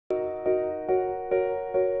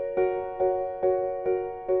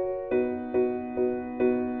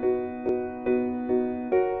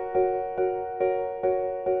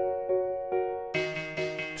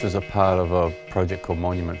as a part of a project called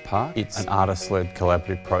Monument Park. It's an artist-led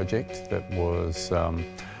collaborative project that was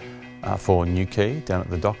for New Quay down at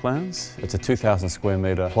the Docklands. It's a 2,000 square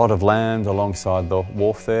metre plot of land alongside the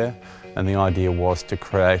wharf there, and the idea was to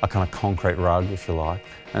create a kind of concrete rug, if you like.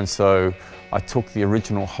 And so I took the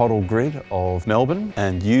original Hoddle grid of Melbourne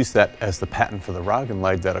and used that as the pattern for the rug and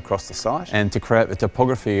laid that across the site. And to create the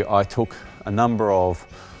topography, I took a number of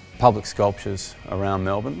public sculptures around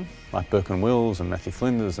Melbourne, like Burke and Wills and Matthew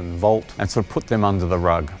Flinders and Volt, and sort of put them under the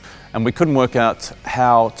rug. And we couldn't work out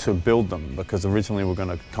how to build them because originally we were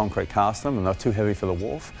going to concrete cast them and they were too heavy for the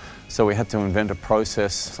wharf. So we had to invent a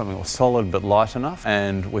process, something that was solid but light enough,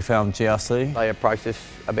 and we found GRC. They approached us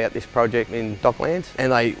about this project in Docklands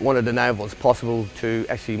and they wanted to know if it was possible to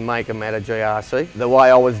actually make them out of GRC. The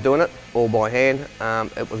way I was doing it, all by hand,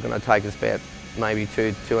 it was going to take us about maybe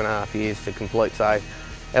 2.5 years to complete. So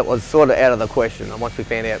it was sort of out of the question. And once we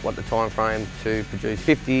found out what the time frame to produce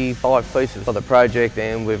 55 pieces for the project,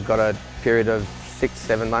 and we've got a period of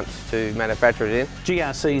 6-7 months to manufacture it in.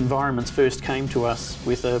 GRC Environments first came to us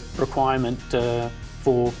with a requirement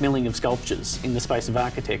for milling of sculptures in the space of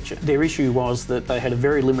architecture. Their issue was that they had a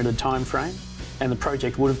very limited time frame and the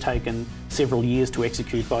project would have taken several years to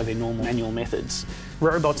execute by their normal manual methods.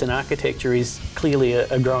 Robots in architecture is clearly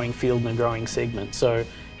a growing field and a growing segment. So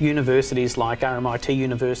universities like RMIT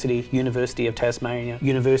University, University of Tasmania,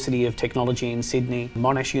 University of Technology in Sydney,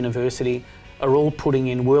 Monash University are all putting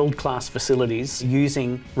in world-class facilities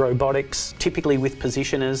using robotics, typically with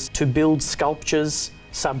positioners, to build sculptures,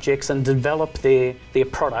 subjects and develop their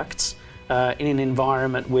products in an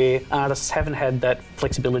environment where artists haven't had that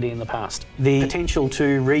flexibility in the past. The potential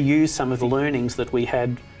to reuse some of the learnings that we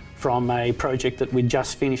had from a project that we'd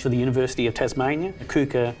just finished for the University of Tasmania, a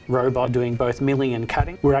KUKA robot doing both milling and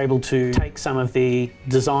cutting. We're able to take some of the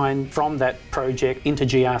design from that project into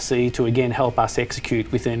GRC to again help us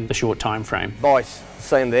execute within the short time frame. By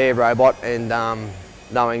seeing their robot and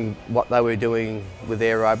knowing what they were doing with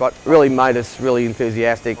their robot really made us really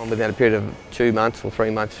enthusiastic. Within a period of 2 months or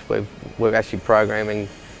 3 months, we're actually programming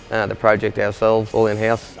the project ourselves, all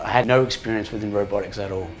in-house. I had no experience within robotics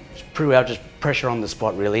at all. It's pretty well just pressure on the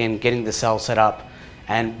spot really and getting the cell set up.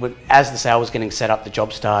 And as the cell was getting set up, the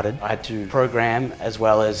job started. I had to program as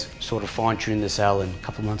well as sort of fine-tune the cell, and a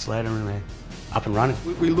couple of months later we're up and running.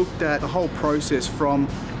 We looked at the whole process from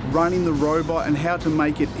running the robot and how to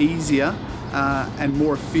make it easier and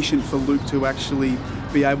more efficient for Luke to actually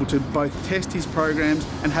be able to both test his programs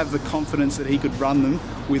and have the confidence that he could run them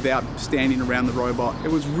without standing around the robot.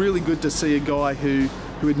 It was really good to see a guy who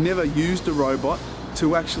had never used a robot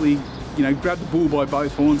to actually, you know, grab the bull by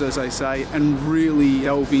both horns, as they say, and really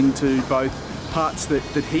delve into both parts that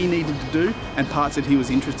he needed to do and parts that he was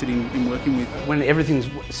interested in working with. When everything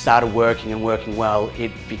started working and working well,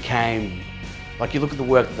 it became like you look at the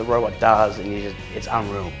work that the robot does and it's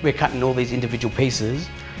unreal. We're cutting all these individual pieces,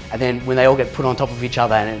 and then when they all get put on top of each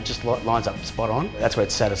other and it just lines up spot on, that's where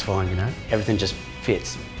it's satisfying, you know? Everything just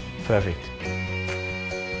fits perfect.